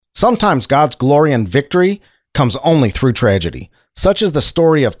Sometimes God's glory and victory comes only through tragedy. Such is the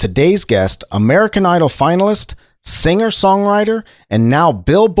story of today's guest, American Idol finalist, singer-songwriter, and now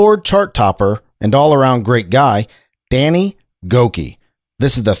Billboard chart topper and all-around great guy, Danny Gokey.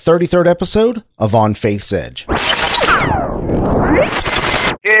 This is the 33rd episode of On Faith's Edge. Hey,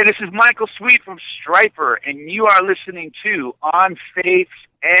 this is Michael Sweet from Stryper, and you are listening to On Faith's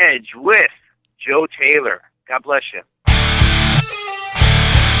Edge with Joe Taylor. God bless you.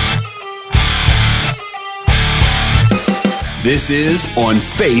 This is On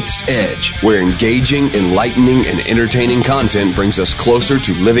Faith's Edge, where engaging, enlightening, and entertaining content brings us closer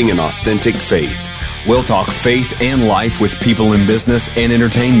to living an authentic faith. We'll talk faith and life with people in business and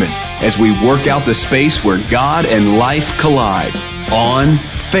entertainment as we work out the space where God and life collide. On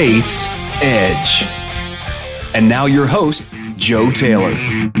Faith's Edge. And now your host, Joe Taylor.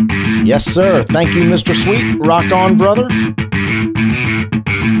 Yes, sir. Thank you, Mr. Sweet. Rock on, brother.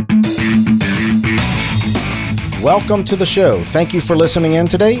 Welcome to the show. Thank you for listening in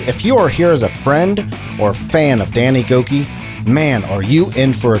today. If you are here as a friend or fan of Danny Gokey, man, are you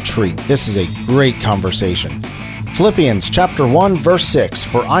in for a treat. This is a great conversation. Philippians chapter 1, verse 6,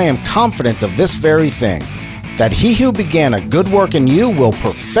 "For I am confident of this very thing, that he who began a good work in you will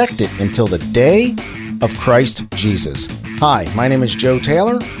perfect it until the day of Christ Jesus." Hi, my name is Joe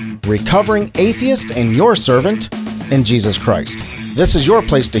Taylor, recovering atheist and your servant in Jesus Christ. This is your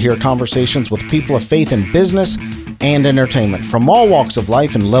place to hear conversations with people of faith in business and entertainment. From all walks of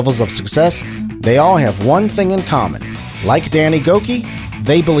life and levels of success, they all have one thing in common. Like Danny Gokey,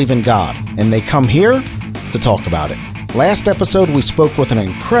 they believe in God, and they come here to talk about it. Last episode, we spoke with an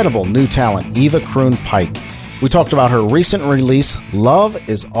incredible new talent, Eva Kroon Pike. We talked about her recent release, Love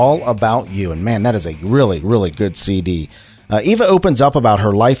Is All About You. And man, that is a really, really good CD. Eva opens up about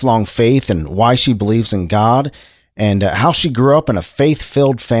her lifelong faith and why she believes in God, and how she grew up in a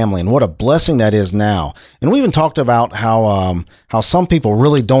faith-filled family and what a blessing that is now. And we even talked about how some people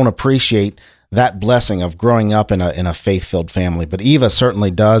really don't appreciate that blessing of growing up in a faith-filled family. But Eva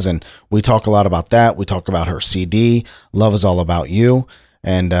certainly does, and we talk a lot about that. We talk about her CD, Love Is All About You,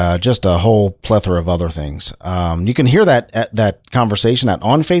 and just a whole plethora of other things. You can hear that conversation at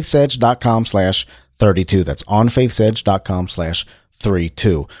onfaithsedge.com/32. That's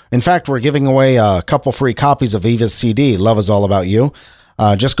onfaithsedge.com/32. In fact, we're giving away a couple free copies of Eva's CD, Love Is All About You.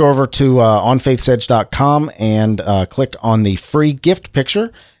 Just go over to onfaithsedge.com and click on the free gift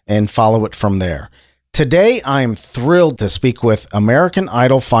picture and follow it from there. Today, I'm thrilled to speak with American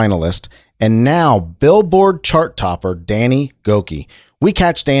Idol finalist and now Billboard chart topper, Danny Gokey. We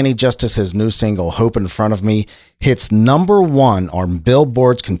catch Danny just as his new single, Hope in Front of Me, hits number 1 on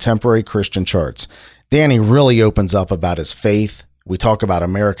Billboard's contemporary Christian charts. Danny really opens up about his faith. We talk about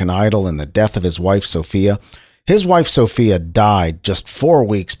American Idol and the death of his wife, Sophia. His wife, Sophia, died just 4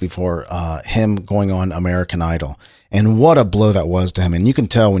 weeks before him going on American Idol. And what a blow that was to him. And you can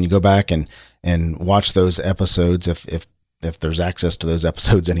tell when you go back and watch those episodes, if there's access to those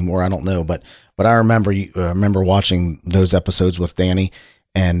episodes anymore, I don't know. But I remember watching those episodes with Danny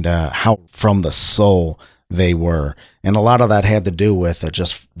and how from the soul they were. And a lot of that had to do with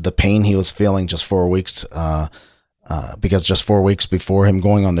just the pain he was feeling just 4 weeks because just 4 weeks before him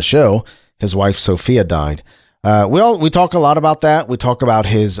going on the show, his wife Sophia died. We talk a lot about that. We talk about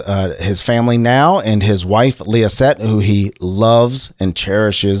his family now and his wife Leasette, who he loves and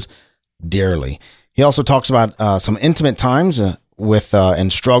cherishes dearly. He also talks about some intimate times with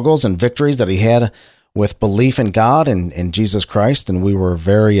and struggles and victories that he had with belief in God and in Jesus Christ. And we were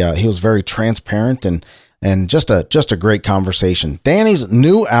he was very transparent and just a great conversation. Danny's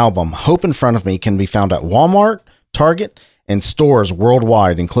new album, Hope in Front of Me, can be found at Walmart, Target, and stores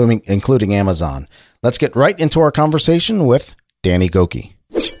worldwide, including Amazon. Let's get right into our conversation with Danny Gokey.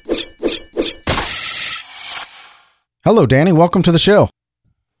 Hello, Danny. Welcome to the show.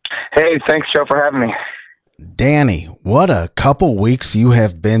 Hey, thanks, Joe, for having me. Danny, what a couple weeks you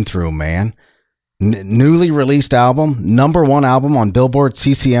have been through, man. Newly released album, number 1 album on Billboard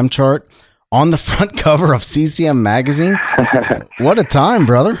CCM chart, on the front cover of CCM magazine. What a time,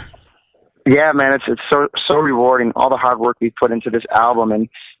 brother. Yeah, man, it's so rewarding, all the hard work we put into this album, and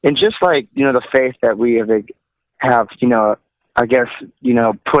just like, the faith that we have, I guess,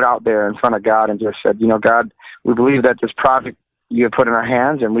 put out there in front of God and just said, God, we believe that this project you have put in our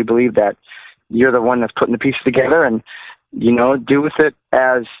hands, and we believe that you're the one that's putting the pieces together, and, do with it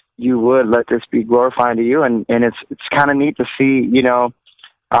as you would. Let this be glorifying to you, and it's kind of neat to see,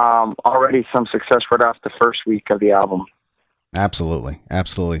 already some success right off the first week of the album. Absolutely. And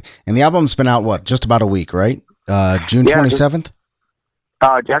the album's been out, just about a week, right? June 27th?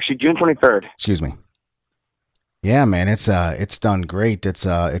 Actually, June 23rd. Excuse me. Yeah, man, it's done great.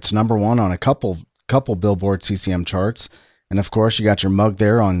 It's number one on a couple Billboard CCM charts, and of course you got your mug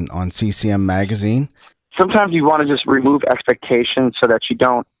there on CCM magazine. Sometimes you want to just remove expectations so that you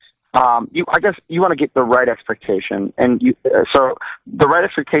don't. I guess you want to get the right expectation, and so the right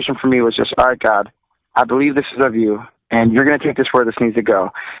expectation for me was just, all right, God, I believe this is of you, and you're going to take this where this needs to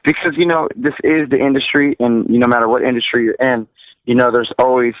go, because this is the industry, and no matter what industry you're in, there's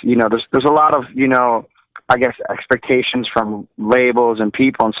always there's a lot of I guess expectations from labels and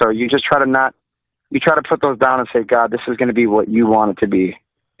people, and so you just try to put those down and say, God, this is going to be what you want it to be.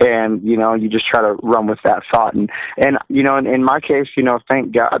 And, you just try to run with that thought. And in my case,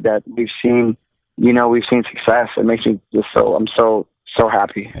 thank God that we've seen success. It makes me I'm so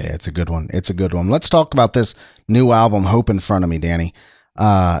happy. Yeah, it's a good one. Let's talk about this new album, Hope in Front of Me, Danny.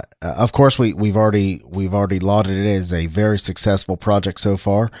 Of course we've already lauded it as a very successful project so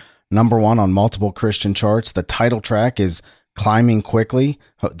far. Number one on multiple Christian charts. The title track is climbing quickly.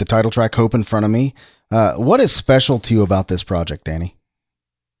 The title track, Hope in Front of Me. What is special to you about this project, Danny?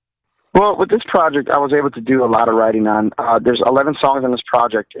 Well, with this project, I was able to do a lot of writing on. There's 11 songs on this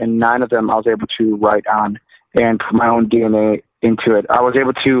project, and 9 of them I was able to write on and put my own DNA into it. I was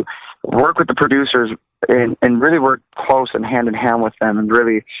able to work with the producers and really work close and hand in hand with them, and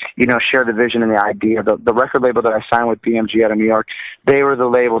really, share the vision and the idea. The record label that I signed with BMG out of New York, they were the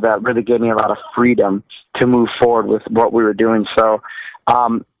label that really gave me a lot of freedom to move forward with what we were doing. So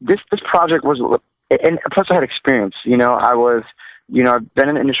this project was, and plus I had experience. I was. I've been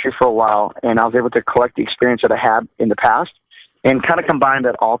in the industry for a while, and I was able to collect the experience that I had in the past and kind of combine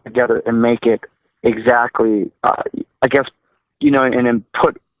that all together and make it exactly, I guess, and then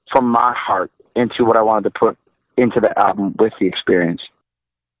put from my heart into what I wanted to put into the album with the experience.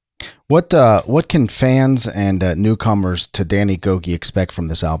 What can fans and newcomers to Danny Gokey expect from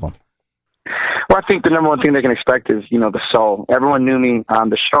this album? Well, I think the number one thing they can expect is, the soul. Everyone knew me on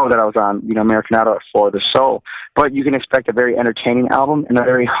the show that I was on, American Idol for the soul. But you can expect a very entertaining album and a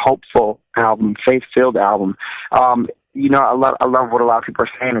very hopeful album, faith-filled album. I love what a lot of people are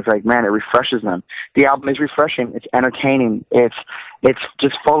saying. It's like, man, it refreshes them. The album is refreshing. It's entertaining. It's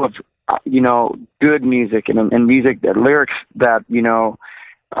just full of, good music and music, that lyrics that,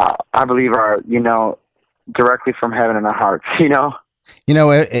 I believe are, directly from heaven in our hearts,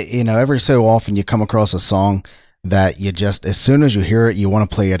 Every so often you come across a song that you just, as soon as you hear it, you want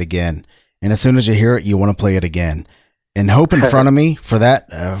to play it again. And as soon as you hear it, you want to play it again. And Hope in Front of Me, for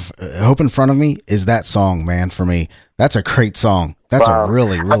that, Hope in Front of Me is that song, man, for me. That's a great song. That's a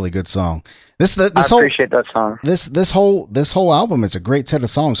really, really good song. I appreciate that song. This whole album is a great set of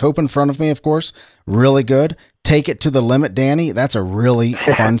songs. Hope in Front of Me, of course, really good. Take It to the Limit, Danny. That's a really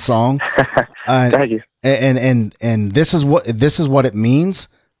fun song. Thank you. And this is what it means.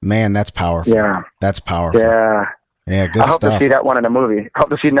 Man, that's powerful. Yeah, that's powerful. Yeah, good stuff. I hope to see that one in a movie. I hope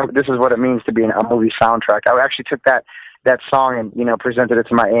to see This Is What It Means to be in a movie soundtrack. I actually took that song and presented it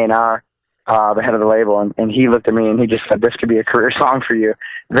to my A&R, the head of the label, and he looked at me and he just said, "This could be a career song for you."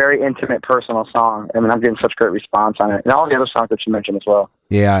 Very intimate, personal song. I mean, I'm getting such great response on it, and all the other songs that you mentioned as well.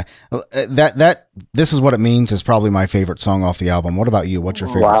 Yeah, that This Is What It Means is probably my favorite song off the album. What about you? What's your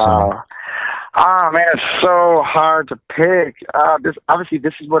favorite song? Man, it's so hard to pick. This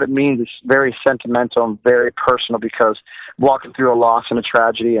Is What It Means. It's very sentimental and very personal, because walking through a loss and a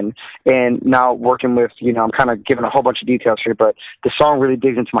tragedy, and now working with, I'm kind of giving a whole bunch of details here, but the song really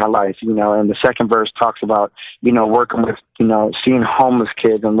digs into my life, and the second verse talks about, working with, seeing homeless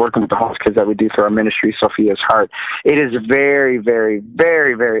kids and working with the homeless kids that we do through our ministry, Sophia's Heart. It is very, very,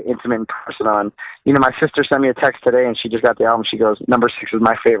 very, very intimate and personal. And, my sister sent me a text today, and she just got the album. She goes, "Number 6 is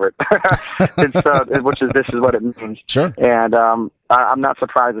my favorite." Which is This Is What It Means. Sure. And I'm not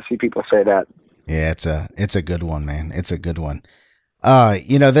surprised to see people say that. Yeah, it's a good one, man. It's a good one.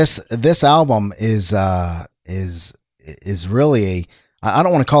 This album is really I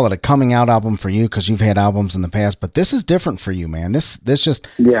don't want to call it a coming out album for you, because you've had albums in the past, but this is different for you, man. This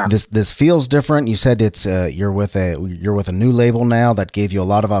feels different. You said it's you're with a new label now that gave you a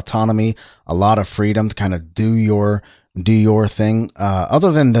lot of autonomy, a lot of freedom to kind of do your thing.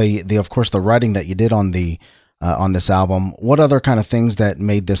 Other than the of course the writing that you did on this album, what other kind of things that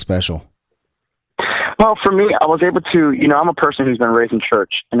made this special? Well, for me, I was able to, I'm a person who's been raised in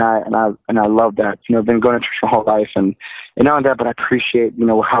church, and I love that. I've been going to church my whole life, and not only that, but I appreciate,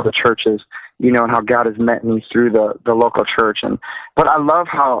 how the church is, and how God has met me through the local church. But I love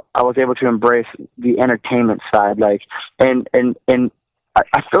how I was able to embrace the entertainment side, and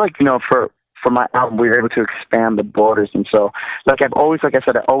I feel like, for my album, we were able to expand the borders. And so, like I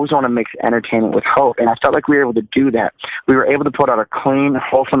said, I always want to mix entertainment with hope. And I felt like we were able to do that. We were able to put out a clean,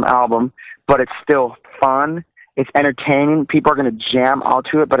 wholesome album, but it's still fun It's entertaining. People are going to jam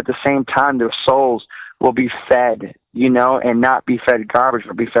onto it, but at the same time, their souls will be fed, and not be fed garbage,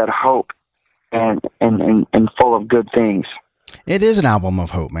 but be fed hope and full of good things. It is an album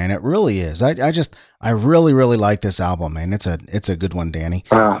of hope, man. It really is. I really, really like this album, man. It's a good one, Danny.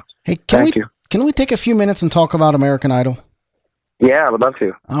 Hey, thank you. Can we take a few minutes and talk about American Idol? Yeah, I would love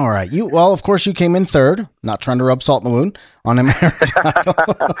to. All right. Well, of course, you came in third. Not trying to rub salt in the wound on American Idol.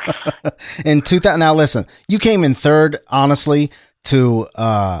 In 2000. Now, listen, you came in third. Honestly, to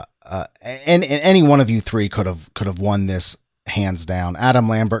and any one of you three could have won this hands down. Adam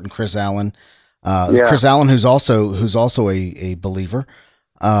Lambert and Chris Allen. Chris Allen, who's also a believer.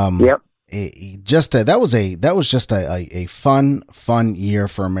 Yep. That was just a fun year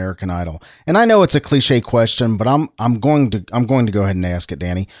for American Idol. And I know it's a cliche question, but I'm going to go ahead and ask it,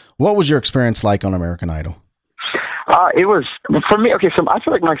 Danny. What was your experience like on American Idol? It was, for me, okay, so I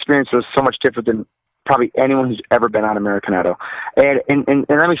feel like my experience was so much different than probably anyone who's ever been on American Idol. And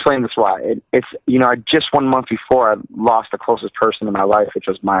let me explain this why. It's I just 1 month before I lost the closest person in my life, which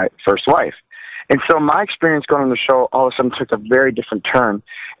was my first wife. And so my experience going on the show all of a sudden took a very different turn.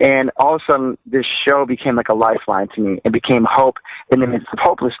 And all of a sudden, this show became like a lifeline to me. It became hope in the midst of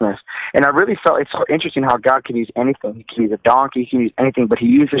hopelessness. And I really felt it's so interesting how God could use anything. He can use a donkey, he can use anything, but he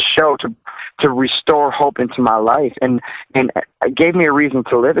used this show to restore hope into my life and it gave me a reason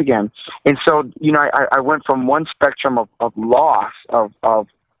to live again. And so, I went from one spectrum of loss, of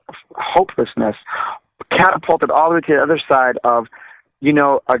hopelessness, catapulted all the way to the other side of,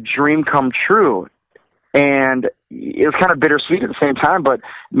 a dream come true. And it was kind of bittersweet at the same time, but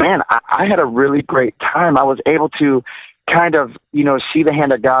man, I had a really great time. I was able to kind of, see the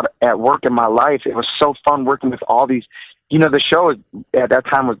hand of God at work in my life. It was so fun working with all these, the show at that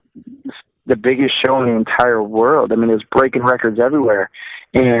time was the biggest show in the entire world. I mean, it was breaking records everywhere.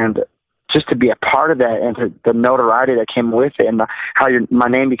 And just to be a part of that and the notoriety that came with it and how my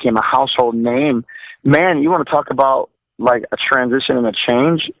name became a household name, man, you want to talk about like a transition and a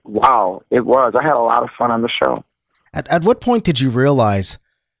change? Wow, it was. I had a lot of fun on the show. At what point did you realize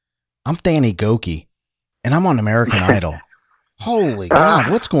I'm Danny Gokey and I'm on American Idol? Holy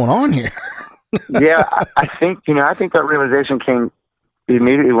God, what's going on here? Yeah, I think that realization came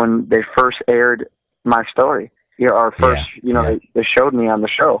immediately when they first aired my story. They showed me on the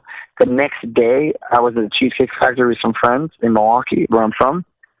show. The next day, I was at the Cheesecake Factory with some friends in Milwaukee, where I'm from.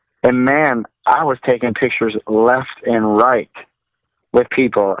 And man, I was taking pictures left and right with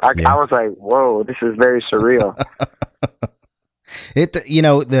people. I was like, whoa, this is very surreal.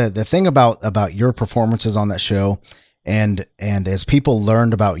 The thing about your performances on that show and as people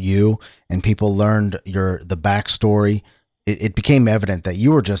learned about you and people learned the backstory, it became evident that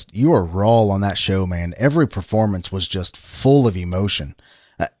you were raw on that show, man. Every performance was just full of emotion.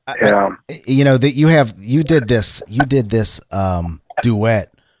 That you did this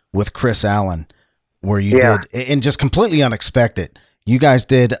duet with Chris Allen, where you did, and just completely unexpected. You guys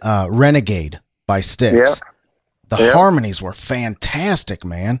did Renegade by Styx. The harmonies were fantastic,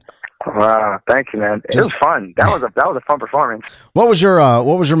 man. Wow, thank you, man. It was fun. That was a fun performance. What was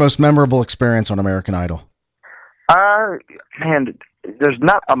your most memorable experience on American Idol? Man, there's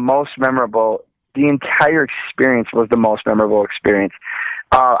not a most memorable. The entire experience was the most memorable experience.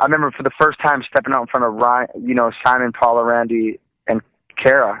 I remember for the first time stepping out in front of Ryan, Simon, Paula, Randy, and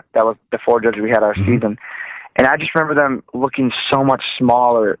Kara. That was the 4 judges we had our season. And I just remember them looking so much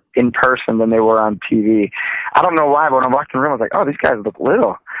smaller in person than they were on TV. I don't know why, but when I walked in the room, I was like, oh, these guys look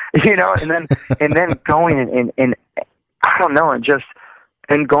little, and then going and I don't know,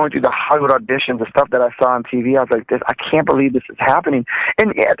 and going through the Hollywood auditions, the stuff that I saw on TV, I was like, I can't believe this is happening.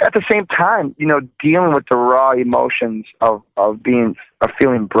 And at the same time, dealing with the raw emotions of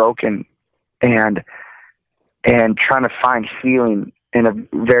feeling broken and trying to find healing in a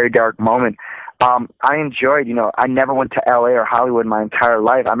very dark moment. I enjoyed, I never went to LA or Hollywood my entire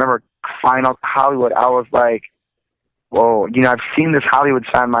life. I remember flying out to Hollywood. I was like, whoa, I've seen this Hollywood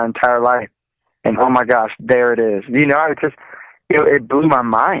sign my entire life. And oh my gosh, there it is. It blew my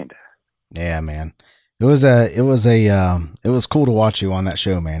mind. Yeah, man. It was cool to watch you on that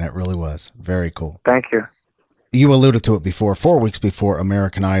show, man. It really was very cool. Thank you. You alluded to it before, 4 weeks before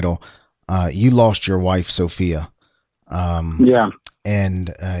American Idol, you lost your wife, Sophia. And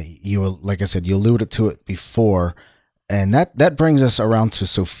like I said, you alluded to it before, and that brings us around to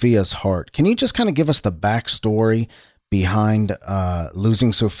Sophia's heart. Can you just kind of give us the backstory behind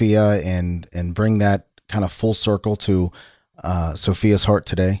losing Sophia and bring that kind of full circle to Sophia's heart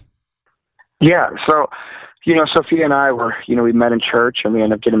today? Yeah. So, Sophia and I were, we met in church and we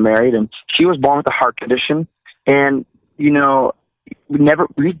ended up getting married, and she was born with a heart condition. And,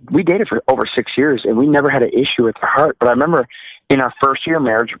 we dated for over 6 years, and we never had an issue with her heart. But I remember in our first year of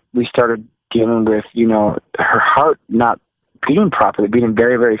marriage, we started dealing with, her heart not beating properly, beating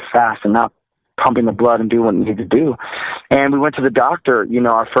very, very fast and not pumping the blood and doing what it needed to do. And we went to the doctor,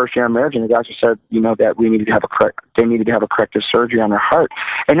 our first year of marriage, and the doctor said, that they needed to have a corrective surgery on her heart.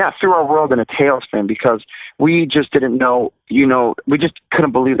 And that threw our world in a tailspin, because we just didn't know, we just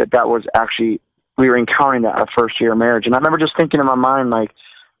couldn't believe that was actually, we were encountering that our first year of marriage. And I remember just thinking in my mind, like,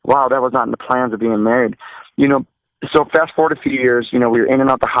 wow, that was not in the plans of being married. So fast forward a few years, we were in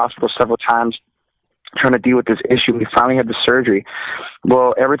and out the hospital several times trying to deal with this issue. We finally had the surgery.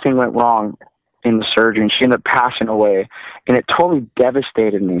 Well, everything went wrong in the surgery, and she ended up passing away, and it totally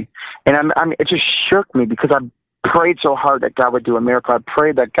devastated me. And it just shook me, because I prayed so hard that God would do a miracle. I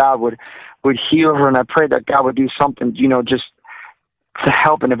prayed that God would heal her, and I prayed that God would do something, just to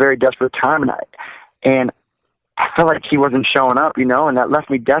help in a very desperate time. And I felt like he wasn't showing up, and that left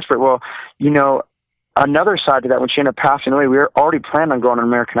me desperate. Well, another side to that, when she ended up passing away, we were already planning on going to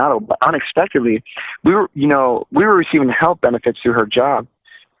American Idol, but unexpectedly, we were receiving health benefits through her job.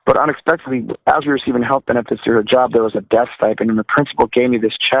 But unexpectedly, as we were receiving health benefits through her job, there was a death stipend, and the principal gave me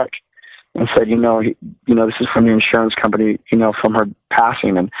this check and said, this is from the insurance company, from her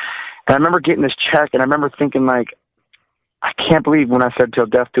passing. And I remember getting this check, and I remember thinking, like, I can't believe when I said till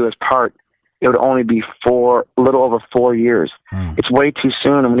death do us part, it would only be a little over 4 years. It's way too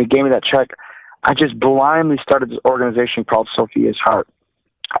soon. And when he gave me that check, I just blindly started this organization called Sophia's Heart.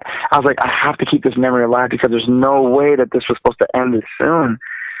 I was like, I have to keep this memory alive, because there's no way that this was supposed to end this soon.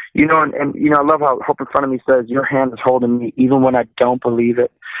 And I love how Hope in Front of Me says, your hand is holding me even when I don't believe it.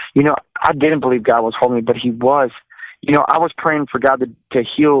 I didn't believe God was holding me, but he was. I was praying for God to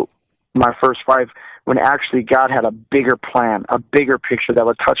heal my first wife, when actually God had a bigger plan, a bigger picture that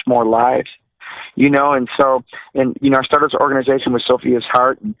would touch more lives. And so, I started this organization with Sophia's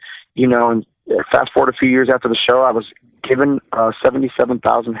Heart, and fast forward a few years after the show, I was given a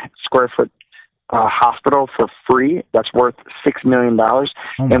 77,000 square foot hospital for free. That's worth $6 million.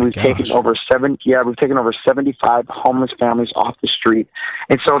 And we've taken over 75 homeless families off the street.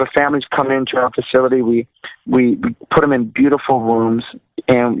 And so the families come into our facility. We put them in beautiful rooms,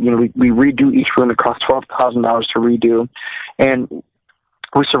 and we redo each room. It costs $12,000 to redo, and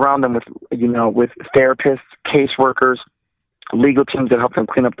we surround them with therapists, caseworkers, legal teams that help them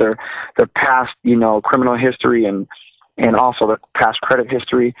clean up their past criminal history and also their past credit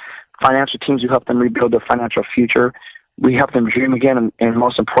history. Financial teams who help them rebuild their financial future. We help them dream again, and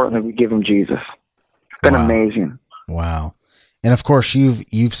most importantly, we give them Jesus. It's been amazing. Wow. And of course,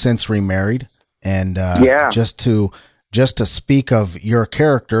 you've since remarried, and just to speak of your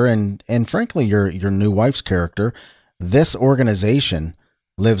character and frankly your new wife's character, this organization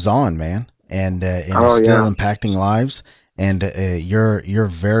lives on, man, and is still impacting lives. And you're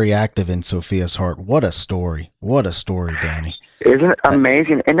very active in Sophia's Heart. What a story, Danny. Isn't it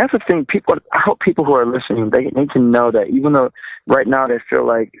amazing? And that's the thing. I hope people who are listening, they need to know that even though right now they feel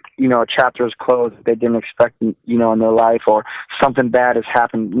like, a chapter is closed that they didn't expect, in their life, or something bad has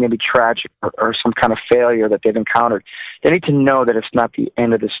happened, maybe tragic or some kind of failure that they've encountered, they need to know that it's not the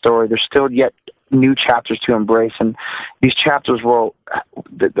end of the story. There's still yet new chapters to embrace. And these chapters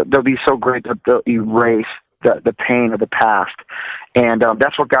they'll be so great that they'll erase the pain of the past. And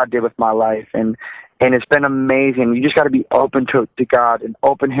that's what God did with my life. And it's been amazing. You just got to be open to God and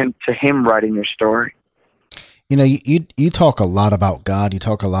open to Him writing your story. You talk a lot about God.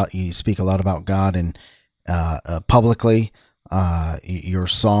 You speak a lot about God, and publicly. Your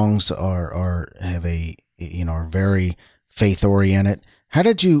songs are very faith oriented. How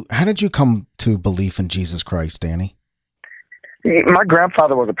did you come to belief in Jesus Christ, Danny? My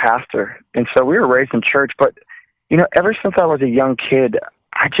grandfather was a pastor, and so we were raised in church. But ever since I was a young kid,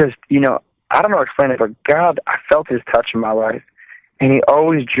 I just I don't know how to explain it, but God, I felt His touch in my life, and He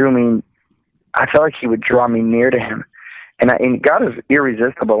always drew me. I felt like He would draw me near to Him, and God is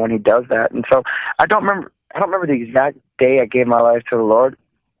irresistible when He does that. And so I don't remember the exact day I gave my life to the Lord,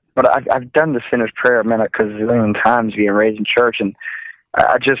 but I've done the sinner's prayer, man, a gazillion times being raised in church, and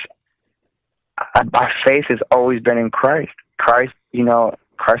my faith has always been in Christ. Christ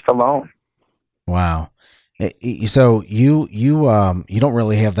alone. Wow. So you don't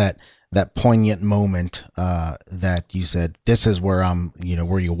really have that poignant moment that you said, this is where I'm,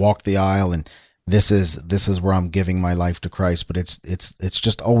 where you walk the aisle, and this is where I'm giving my life to Christ, but it's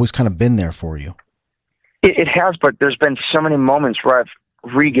just always kind of been there for you. It has, but there's been so many moments where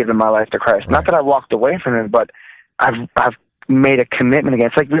I've re-given my life to Christ. Right. Not that I walked away from Him, but I've made a commitment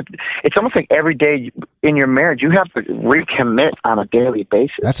again. It's almost like every day in your marriage, you have to recommit on a daily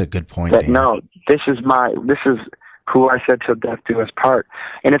basis. That's a good point. That, no, this is who I said till death do us part.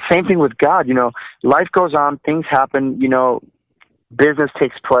 And it's the same thing with God. Life goes on, things happen, business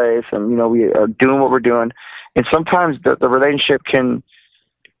takes place, and, we are doing what we're doing. And sometimes the relationship can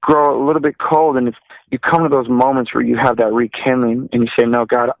grow a little bit cold, and you come to those moments where you have that rekindling, and you say, no,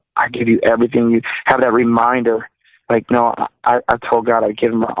 God, I give you everything. You have that reminder, like, no, I told God I'd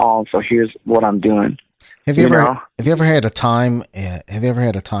give him my all, so here's what I'm doing. Have you ever had a time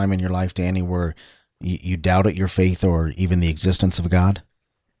in your life, Danny, where you doubted your faith or even the existence of God?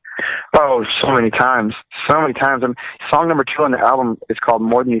 Oh, so many times. Song number 2 on the album is called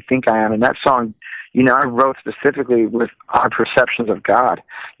More Than You Think I Am. And that song, I wrote specifically with our perceptions of God.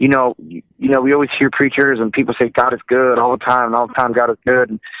 We always hear preachers and people say God is good all the time, and all the time God is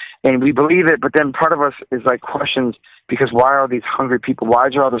good. And we believe it, but then part of us is like questions, because why are these hungry people? Why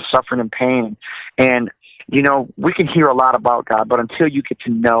is there all this suffering and pain? And, we can hear a lot about God, but until you get to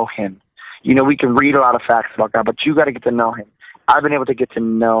know him, we can read a lot of facts about God, but you got to get to know him. I've been able to get to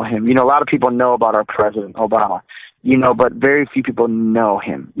know him. A lot of people know about our president, Obama, but very few people know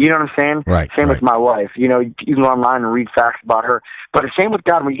him. You know what I'm saying? Right. Same with my wife. You can go online and read facts about her. But the same with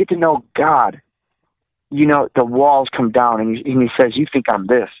God. When you get to know God, the walls come down, and he says, you think I'm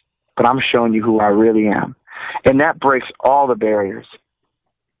this, but I'm showing you who I really am. And that breaks all the barriers.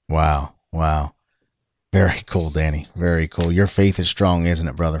 Wow. Very cool, Danny. Very cool. Your faith is strong, isn't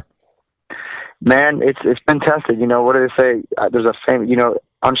it, brother? Man, it's been tested. What do they say? There's a famous,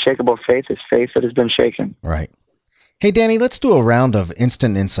 unshakable faith is faith that has been shaken. Right. Hey, Danny, let's do a round of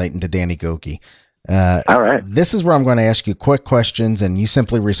instant insight into Danny Gokey. All right. This is where I'm going to ask you quick questions, and you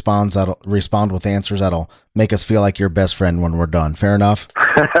simply respond with answers that'll make us feel like your best friend when we're done. Fair enough?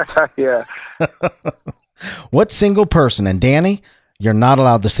 Yeah. What single person, and Danny, you're not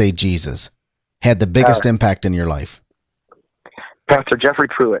allowed to say Jesus, had the biggest impact in your life? Pastor Jeffrey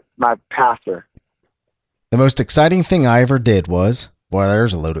Pruitt, my pastor. The most exciting thing I ever did was, boy,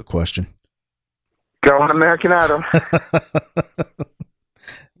 there's a loaded question. Go on American Idol.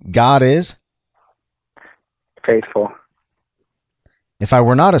 God is? Faithful. If I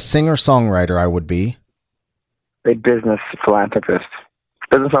were not a singer-songwriter, I would be? A business philanthropist.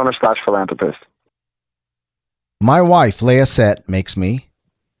 Business owner / philanthropist. My wife, Leah Sett, makes me?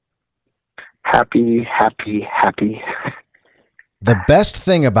 Happy. The best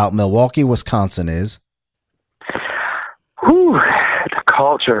thing about Milwaukee, Wisconsin is? The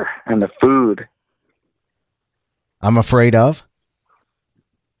culture and the food. I'm afraid of?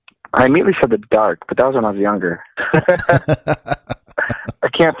 I immediately said the dark, but that was when I was younger. I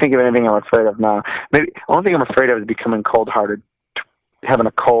can't think of anything I'm afraid of now. Maybe the only thing I'm afraid of is becoming cold-hearted, having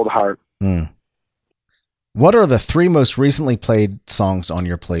a cold heart. What are the 3 most recently played songs on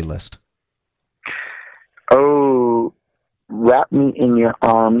your playlist? Oh, Wrap Me in Your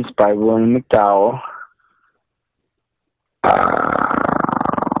Arms by William McDowell.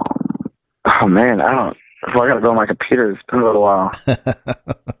 Oh man, I gotta go on my computer. It's been a little while.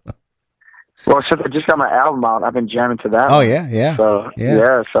 Well, since I just got my album out, I've been jamming to that. Oh, one. yeah.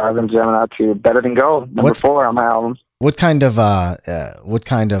 So I've been jamming out to Better Than Gold, number 4 on my album. What kind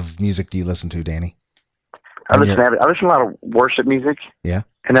of music do you listen to, Danny? I listen to a lot of worship music. Yeah.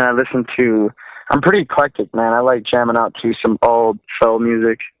 And then I'm pretty eclectic, man. I like jamming out to some old soul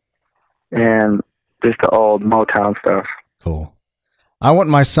music and just the old Motown stuff. Cool. I want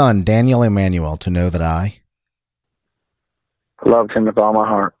my son, Daniel Emmanuel, to know that I loved him with all my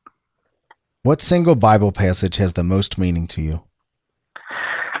heart. What single Bible passage has the most meaning to you?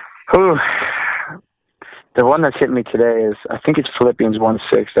 Ooh, the one that's hit me today is, I think it's Philippians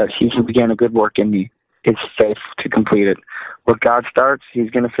 1:6, that he who began a good work in me is faith to complete it. What God starts, he's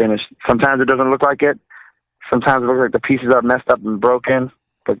going to finish. Sometimes it doesn't look like it. Sometimes it looks like the pieces are messed up and broken.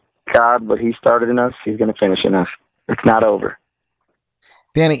 But God, what he started in us, he's going to finish in us. It's not over.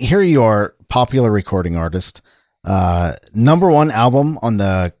 Danny, here you are, popular recording artist. Number 1 album on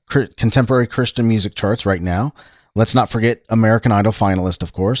the contemporary Christian music charts right now. Let's not forget American Idol finalist,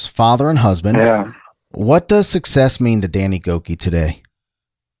 of course. Father and husband. Yeah. What does success mean to Danny Gokey today?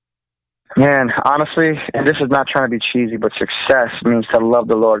 Man, honestly, and this is not trying to be cheesy, but success means to love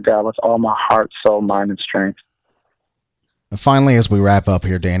the Lord God with all my heart, soul, mind, and strength. And finally, as we wrap up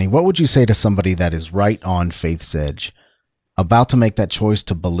here, Danny, what would you say to somebody that is right on faith's edge, about to make that choice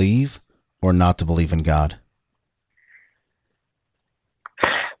to believe or not to believe in God?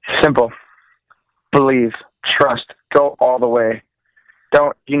 Simple. Believe. Trust. Go all the way.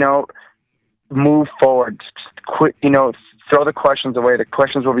 Don't, move forward. Quit, throw the questions away. The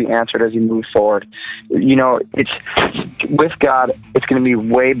questions will be answered as you move forward. It's with God, it's going to be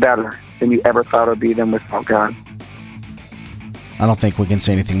way better than you ever thought it would be than without God. I don't think we can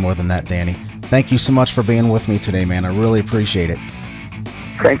say anything more than that, Danny. Thank you so much for being with me today, man. I really appreciate it.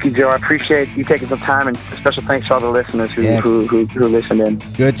 Thank you, Joe. I appreciate you taking some time, and a special thanks to all the listeners who listened in.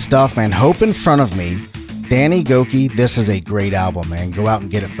 Good stuff, man. Hope in Front of Me. Danny Gokey, this is a great album, man. Go out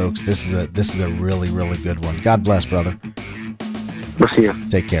and get it, folks. This is a really, really good one. God bless, brother. We'll see you.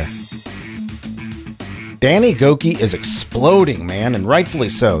 Take care. Danny Gokey is exploding, man, and rightfully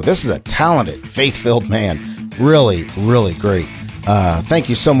so. This is a talented, faith-filled man. Really, really great. Thank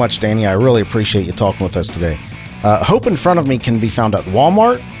you so much, Danny. I really appreciate you talking with us today. Hope in Front of Me can be found at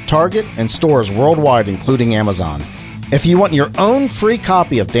Walmart, Target, and stores worldwide, including Amazon. If you want your own free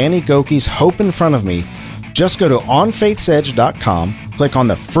copy of Danny Gokey's Hope in Front of Me, just go to onfaithsedge.com, click on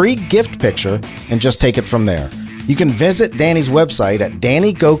the free gift picture, and just take it from there. You can visit Danny's website at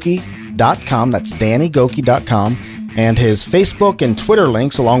dannygokey.com. That's dannygokey.com. And his Facebook and Twitter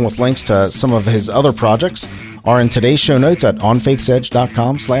links, along with links to some of his other projects, are in today's show notes at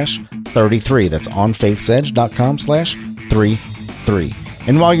onfaithsedge.com/33. That's onfaithsedge.com/33.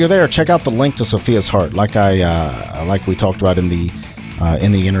 And while you're there, check out the link to Sophia's Heart, like we talked about in the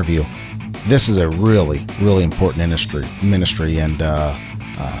interview. This is a really, really important ministry, and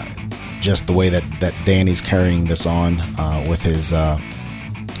just the way that Danny's carrying this on with his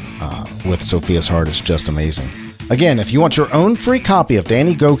with Sophia's Heart is just amazing. Again, if you want your own free copy of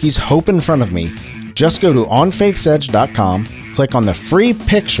Danny Gokey's Hope in Front of Me, just go to onfaithsedge.com, click on the free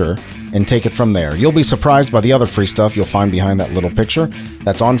picture, and take it from there. You'll be surprised by the other free stuff you'll find behind that little picture.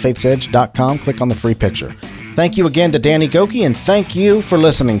 That's onfaithsedge.com. Click on the free picture. Thank you again to Danny Gokey, and thank you for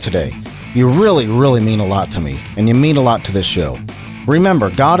listening today. You really, really mean a lot to me, and you mean a lot to this show. Remember,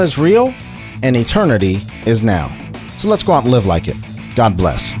 God is real, and eternity is now. So let's go out and live like it. God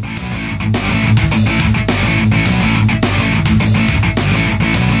bless.